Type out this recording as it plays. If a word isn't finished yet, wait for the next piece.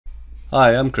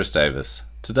Hi, I'm Chris Davis.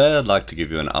 Today I'd like to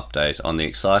give you an update on the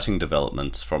exciting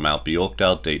developments from our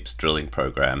Björkdal Deeps drilling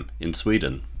program in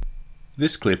Sweden.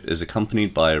 This clip is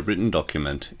accompanied by a written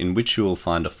document in which you will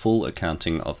find a full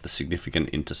accounting of the significant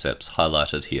intercepts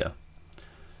highlighted here.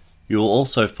 You will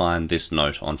also find this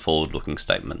note on forward-looking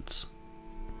statements.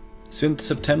 Since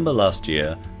September last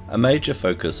year, a major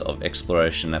focus of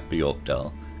exploration at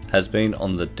Björkdal has been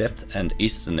on the depth and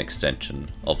eastern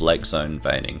extension of lake zone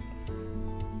veining.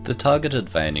 The targeted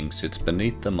veining sits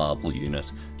beneath the marble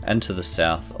unit and to the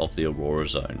south of the Aurora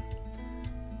zone.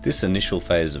 This initial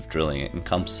phase of drilling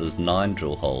encompasses 9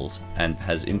 drill holes and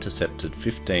has intercepted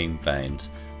 15 veins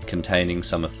containing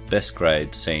some of the best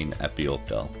grades seen at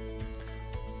Björkdal.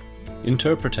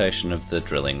 Interpretation of the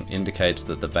drilling indicates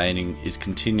that the veining is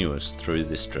continuous through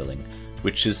this drilling,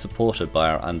 which is supported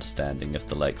by our understanding of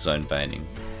the lake zone veining.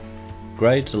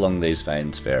 Grades along these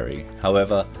veins vary,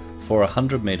 however, for a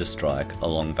 100-metre strike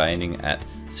along veining at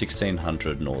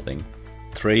 1600 northing,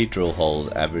 3 drill holes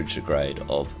average a grade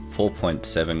of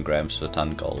 4.7 grams per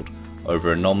tonne gold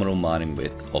over a nominal mining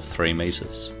width of 3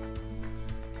 metres.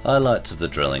 Highlights of the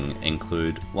drilling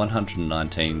include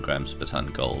 119 grams per tonne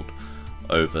gold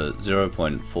over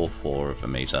 0.44 of a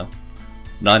metre,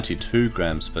 92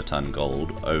 grams per tonne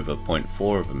gold over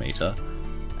 0.4 of a metre,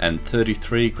 and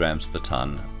 33 grams per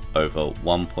tonne over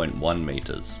 1.1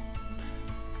 metres.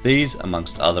 These,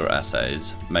 amongst other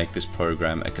assays, make this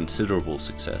program a considerable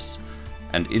success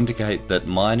and indicate that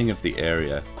mining of the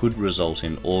area could result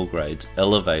in ore grades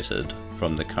elevated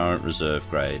from the current reserve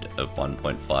grade of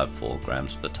 1.54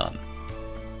 grams per tonne.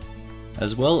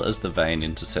 As well as the vein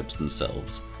intercepts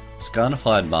themselves,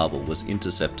 skarnified marble was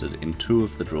intercepted in 2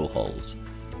 of the drill holes,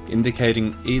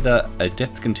 indicating either a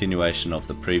depth continuation of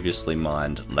the previously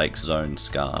mined lake zone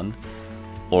skarn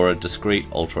or a discrete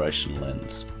alteration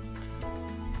lens.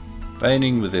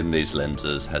 Veining within these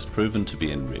lenses has proven to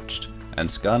be enriched, and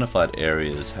skarnified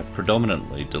areas have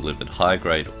predominantly delivered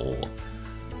high-grade ore,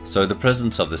 so the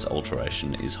presence of this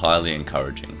alteration is highly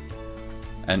encouraging.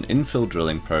 An infill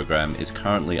drilling program is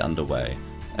currently underway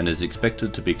and is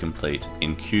expected to be complete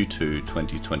in Q2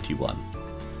 2021.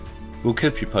 We'll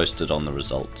keep you posted on the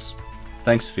results.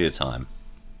 Thanks for your time.